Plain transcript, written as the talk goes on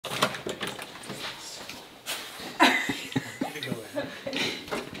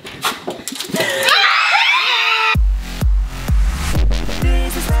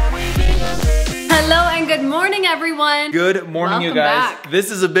everyone. Good morning, you guys. Back.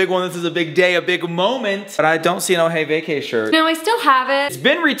 This is a big one. This is a big day, a big moment. But I don't see an Oh Hey Vacay shirt. No, I still have it. It's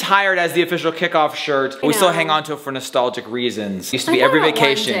been retired as the official kickoff shirt. We still hang on to it for nostalgic reasons. It used to be every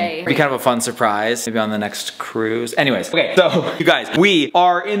vacation. It'd be kind of a fun surprise. Maybe on the next cruise. Anyways, okay, so you guys, we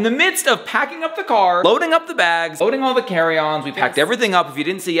are in the midst of packing up the car, loading up the bags, loading all the carry-ons. We packed everything up. If you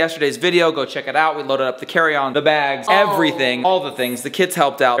didn't see yesterday's video, go check it out. We loaded up the carry-on, the bags, everything, all the things. The kids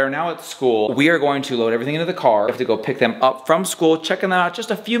helped out. They're now at school. We are going to load everything into the car. We have to go pick them up from school, checking them out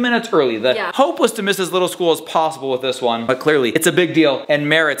just a few minutes early. The hope was to miss as little school as possible with this one, but clearly it's a big deal and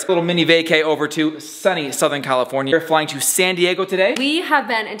merits a little mini vacay over to sunny Southern California. We're flying to San Diego today. We have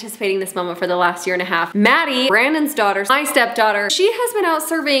been anticipating this moment for the last year and a half. Maddie, Brandon's daughter, my stepdaughter, she has been out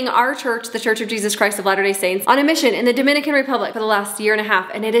serving our church, the Church of Jesus Christ of Latter-day Saints, on a mission in the Dominican Republic for the last year and a half,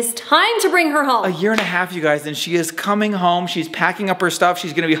 and it is time to bring her home. A year and a half, you guys, and she is coming home. She's packing up her stuff.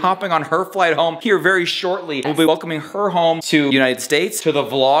 She's gonna be hopping on her flight home here very shortly. We'll be welcoming her home to the United States, to the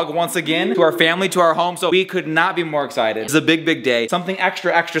vlog once again, to our family, to our home. So we could not be more excited. It's a big, big day. Something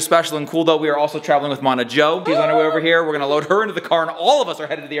extra, extra special and cool though. We are also traveling with Mana Jo. She's on her way over here. We're gonna load her into the car and all of us are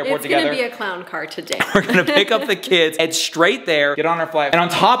headed to the airport together. It's gonna be a clown car today. We're gonna pick up the kids, head straight there, get on our flight. And on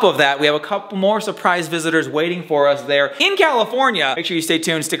top of that, we have a couple more surprise visitors waiting for us there in California. Make sure you stay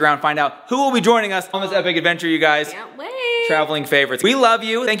tuned, stick around, find out who will be joining us on this epic adventure, you guys. Can't wait. Traveling favorites. We love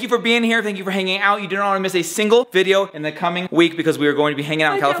you. Thank you for being here. Thank you for hanging out. You do not want to miss a single video in the coming week because we are going to be hanging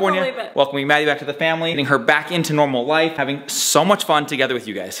out in California, welcoming Maddie back to the family, getting her back into normal life, having so much fun together with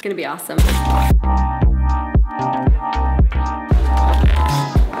you guys. It's gonna be awesome.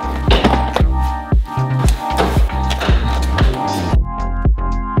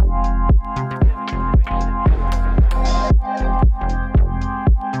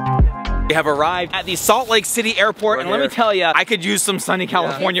 We have arrived at the Salt Lake City airport, and let me tell you, I could use some sunny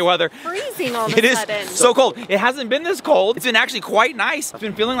California weather. Freezing all of a It is sudden. so cold. It hasn't been this cold. It's been actually quite nice. It's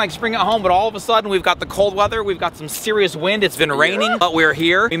been feeling like spring at home, but all of a sudden we've got the cold weather. We've got some serious wind. It's been raining, but we're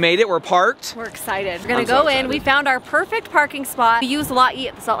here. We made it. We're parked. We're excited. We're gonna go in. We found our perfect parking spot. We use Lot-E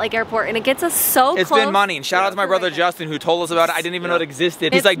at the Salt Lake Airport, and it gets us so close. It's been money. And shout out to my brother Justin who told us about it. I didn't even know it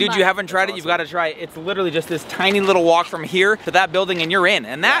existed. He's like, dude, you haven't tried it. You've got to try it. It's literally just this tiny little walk from here to that building, and you're in.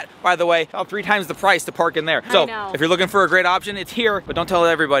 And that, by the way, about 3 times the price to park in there. So if you're looking for a great option, it's here, but don't tell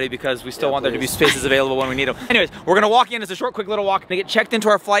everybody because we still want there to be spaces available when we need them. Anyways, we're gonna walk in. It's a short, quick little walk to get checked into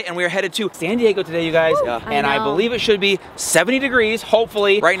our flight, and we are headed to San Diego today, you guys. And I believe it should be 70 degrees,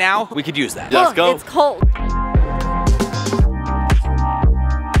 hopefully. Right now, we could use that. Let's go. It's cold.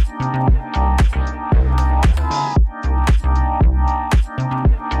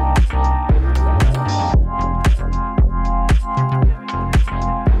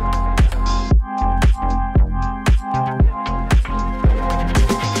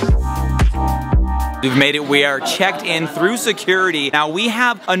 We've made it. We are checked in through security. Now we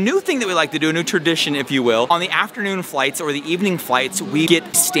have a new thing that we like to do, a new tradition, if you will. On the afternoon flights or the evening flights, we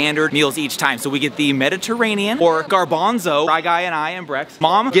get standard meals each time. So we get the Mediterranean or garbanzo. Fry Guy and I and Brex.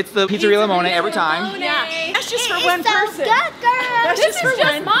 Mom gets the pizzeria limone every time. Yeah. That's just for one person. This is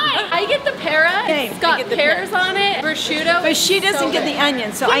just mine. I get the para. It's got pears on it, prosciutto. But she doesn't get the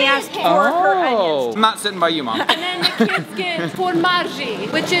onions, so I asked for her onions. I'm not sitting by you, Mom. And then the kids get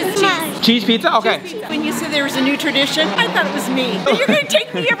formaggi, which is cheese. Cheese pizza? Okay. When you said there was a new tradition, I thought it was me. But you're going to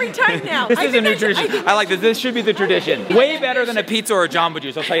take me every time now. This is a new tradition. I like this. This should be the tradition. Way better than a pizza or a Jamba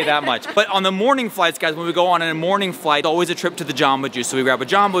Juice, I'll tell you that much. But on the morning flights, guys, when we go on a morning flight, always a trip to the Jamba Juice. So we grab a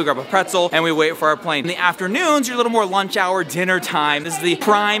Jamba, we grab a pretzel, and we wait for our plane. In the afternoons, you're a little more lunch hour, dinner time. This is the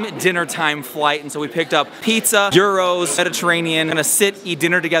prime dinner time flight. And so we picked up pizza, gyros, Mediterranean. Gonna sit, eat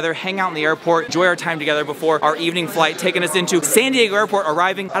dinner together, hang out in the airport, enjoy our time together before our evening flight, taking us into San Diego Airport,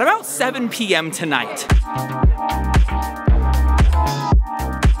 arriving at about 7 p.m. tonight.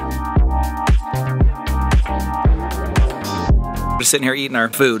 Just sitting here eating our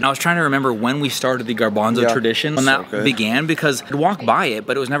food. And I was trying to remember when we started the garbanzo tradition, when that began, because I'd walk by it,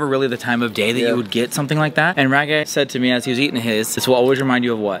 but it was never really the time of day that you would get something like that. And Raga said to me as he was eating his, this will always remind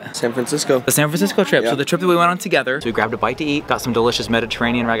you of what? San Francisco. The San Francisco trip. So the trip that we went on together. So we grabbed a bite to eat, got some delicious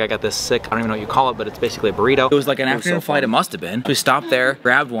Mediterranean. Raga got this sick, I don't even know what you call it, but it's basically a burrito. It was like an afternoon flight, it must have been. So we stopped there,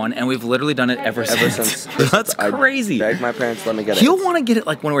 grabbed one, and we've literally done it ever since. That's crazy. I begged my parents to let me get it. He'll want to get it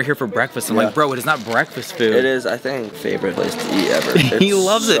like when we're here for breakfast. I'm like, bro, it is not breakfast food. It is, I think, favorite place to eat ever. He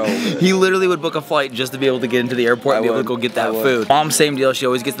loves so it. Good. He literally would book a flight just to be able to get into the airport and be able to go get that food. Mom, same deal. She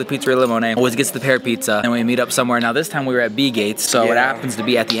always gets the pizzeria Limone, always gets the pear pizza, and we meet up somewhere. Now this time we were at B Gates, so it happens to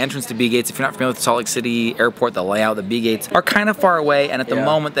be at the entrance to B Gates. If you're not familiar with Salt Lake City Airport, the layout, the B Gates are kind of far away, and at the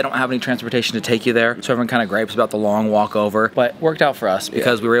moment they don't have any transportation to take you there, so everyone kind of gripes about the long walk over, but worked out for us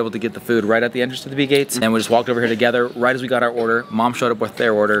because we were able to get the food right at the entrance to the B Gates, and we just walked over here together right as we got our order. Mom showed up with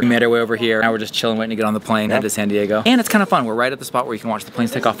their order. We made our way over here. Now we're just chilling, waiting to get on the plane, head to San Diego. And it's kind of fun. We're right at the spot where you can watch the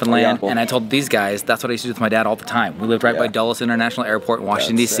planes take off and land. And I told these guys that's what I used to do with my dad all the time. We lived right by Dulles International Airport in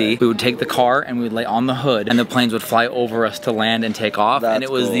Washington, D.C. We would take the car and we would lay on the hood, and the planes would fly over us to land and take off. And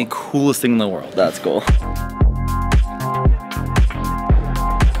it was the coolest thing in the world. That's cool.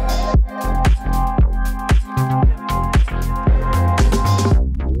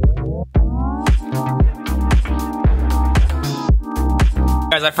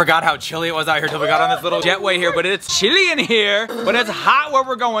 Guys, I forgot how chilly it was out here till we got on this little jetway here, but it's chilly in here, but it's hot where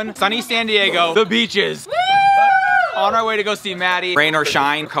we're going. Sunny San Diego, the beaches. Woo! On our way to go see Maddie. Rain or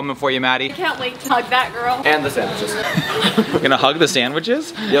shine, coming for you, Maddie. I can't wait to hug that girl. And the sandwiches. We're gonna hug the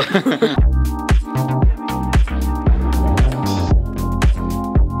sandwiches? Yep.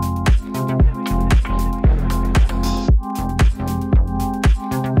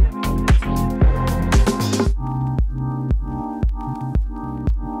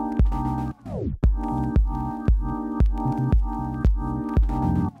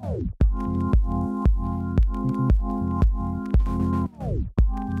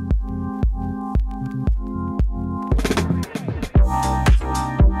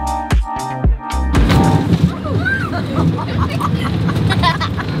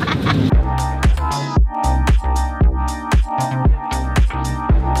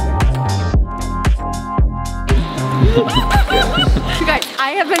 You guys,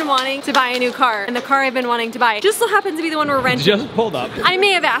 I have been wanting to buy a new car, and the car I've been wanting to buy just so happens to be the one we're renting. Just pulled up. I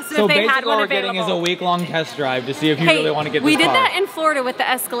may have asked them if they had one available. So basically what we're getting is a week-long test drive to see if you really want to get this car. We did that in Florida with the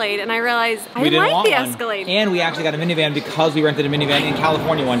Escalade, and I realized I like the Escalade. And we actually got a minivan because we rented a minivan in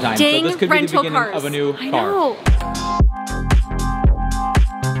California one time. Dang, so this could be the beginning cars. of a new car. I know.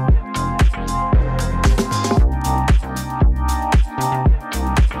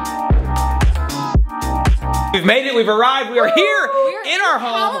 We've made it, we've arrived, we are here in our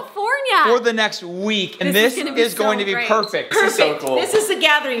home California for the next week, and this is going to be perfect. Perfect. So cool. This is the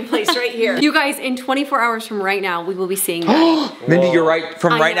gathering place right here. You guys, in 24 hours from right now, we will be seeing Maddie. Mindy, you're right.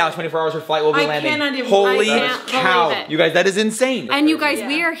 From right now, 24 hours, her flight will be landing. Holy cow. You guys, that is insane. And you guys,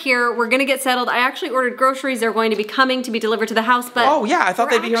 we are here. We're gonna get settled. I actually ordered groceries. They're going to be coming to be delivered to the house, but oh yeah, I thought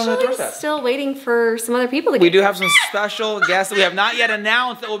they'd be here on the doorstep. Still waiting for some other people to get We do have some special guests that we have not yet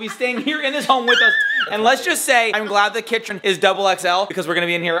announced that will be staying here in this home with us. And let's just say, I'm glad the kitchen is XXL because we're gonna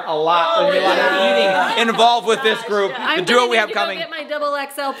be in here a lot. There's gonna be a lot of eating involved with this group. The duo we have coming. I'm gonna get my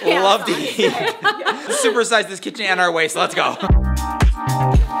XXL pants. Love to eat. Supersize this kitchen and our waist. Let's go.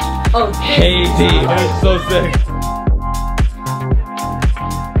 Oh, hey, D, that's so sick.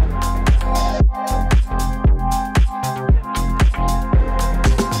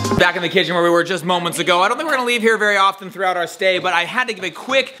 Back in the kitchen where we were just moments ago. I don't think we're gonna leave here very often throughout our stay, but I had to give a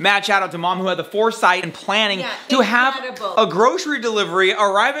quick mad shout out to Mom who had the foresight and planning to have a grocery delivery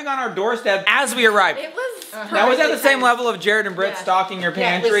arriving on our doorstep as we arrived. It was Now, was that the same level of Jared and Britt stocking your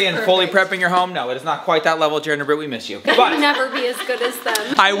pantry and fully prepping your home? No, it is not quite that level. Jared and Britt, we miss you. But never be as good as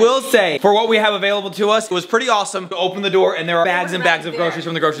them. I will say, for what we have available to us, it was pretty awesome to open the door and there are bags and bags of groceries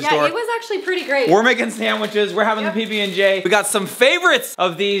from the grocery store. Yeah, it was actually pretty great. We're making sandwiches. We're having the PB&J. We got some favorites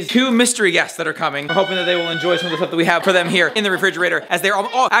of these two mystery guests that are coming. We're hoping that they will enjoy some of the stuff that we have for them here in the refrigerator as they're,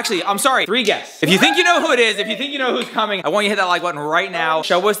 oh, actually, I'm sorry, 3 guests. If you think you know who it is, if you think you know who's coming, I want you to hit that like button right now.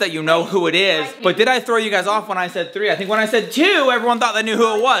 Show us that you know who it is. But did I throw you guys off when I said 3? I think when I said 2, everyone thought they knew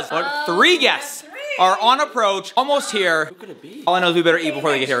who it was. But 3 guests are on approach, almost here. Who could it be? All I know is we better eat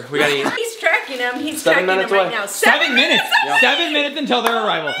before they get here. We gotta eat. He's tracking them. He's 7 tracking them minutes right away. now. 7 minutes. 7 minutes until their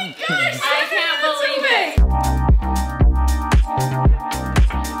arrival. Gosh, I can't believe it.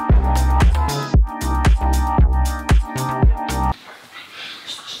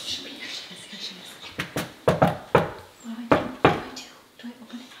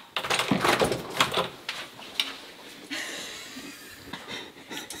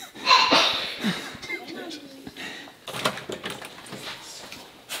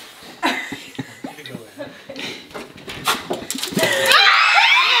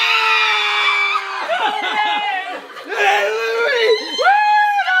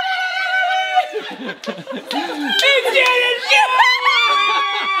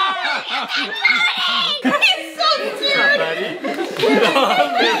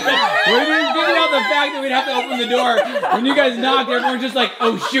 that we'd have to open the door. When you guys knocked, everyone's just like,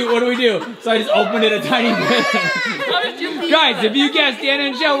 oh shoot, what do we do? So I just opened it a tiny bit. Guys, if you guessed Dan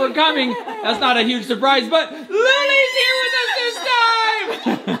and Shell were coming, that's not a huge surprise, but Lily's here with us this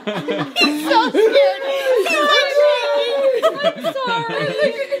time! He's so scared. I'm sorry.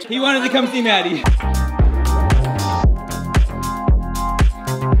 He wanted to come see Maddie.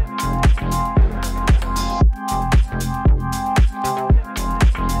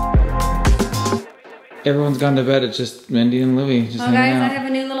 Everyone's gone to bed. It's just Mindy and Louie just hanging guys, out. I have a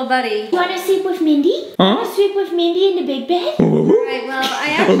new little buddy. You want to sleep with Mindy? Huh? Want to sleep with Mindy in the big bed? Alright, well, I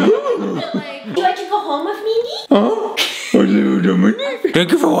actually like... Do you want to go home with Mindy? Huh? Hello, Dominic.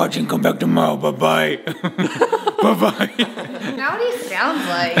 Thank you for watching. Come back tomorrow. Bye-bye. Bye-bye. How do you sound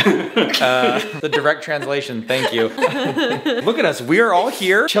like? The direct translation, thank you. Look at us, we are all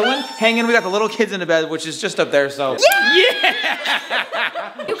here, chilling, hanging. We got the little kids in the bed, which is just up there, so.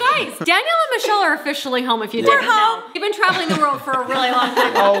 You guys, Daniel and Michelle are officially home if you didn't know. We've been traveling the world for a really long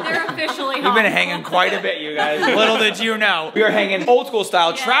time. Oh. They're officially home. We've been hanging quite a bit, you guys. Little did you know. We are hanging old school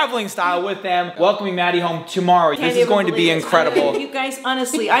style, traveling style with them, welcoming Maddie home tomorrow. This is going to be incredible. You guys,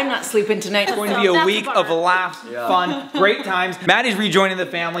 honestly, I'm not sleeping tonight. It's going to be a week of laughs, fun, great times. Maddie's rejoining the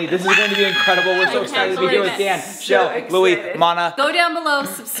family. This is going to be incredible. We're so excited to be here with Dan, Shell, Louie, Mana. Go down below,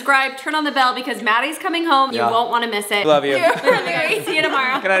 subscribe, turn on the bell because Maddie's coming home. You won't want to miss it. Love you. See you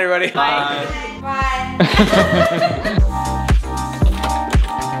tomorrow. Good night, everybody. Bye. Bye.